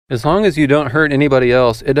As long as you don't hurt anybody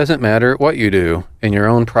else, it doesn't matter what you do in your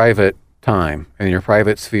own private time, in your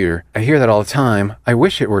private sphere. I hear that all the time. I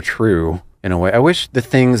wish it were true in a way. I wish the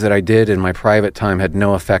things that I did in my private time had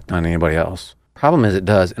no effect on anybody else. Problem is it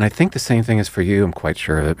does. And I think the same thing is for you. I'm quite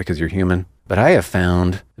sure of it because you're human. But I have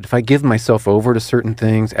found that if I give myself over to certain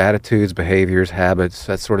things, attitudes, behaviors, habits,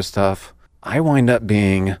 that sort of stuff, I wind up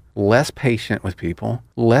being less patient with people,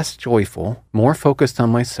 less joyful, more focused on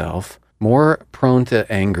myself, more prone to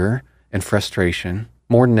anger and frustration,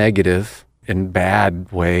 more negative in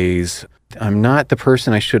bad ways. I'm not the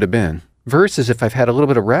person I should have been. Versus if I've had a little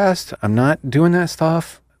bit of rest, I'm not doing that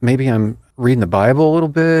stuff. Maybe I'm reading the Bible a little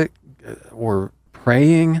bit or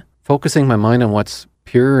praying, focusing my mind on what's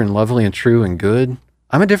pure and lovely and true and good.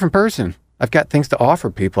 I'm a different person. I've got things to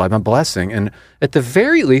offer people. I'm a blessing. And at the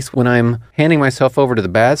very least, when I'm handing myself over to the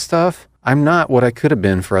bad stuff, I'm not what I could have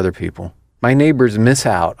been for other people. My neighbors miss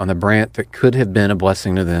out on the Brant that could have been a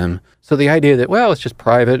blessing to them. So the idea that, well, it's just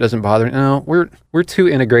private, it doesn't bother me. No, we're too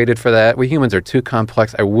integrated for that. We humans are too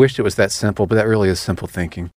complex. I wish it was that simple, but that really is simple thinking.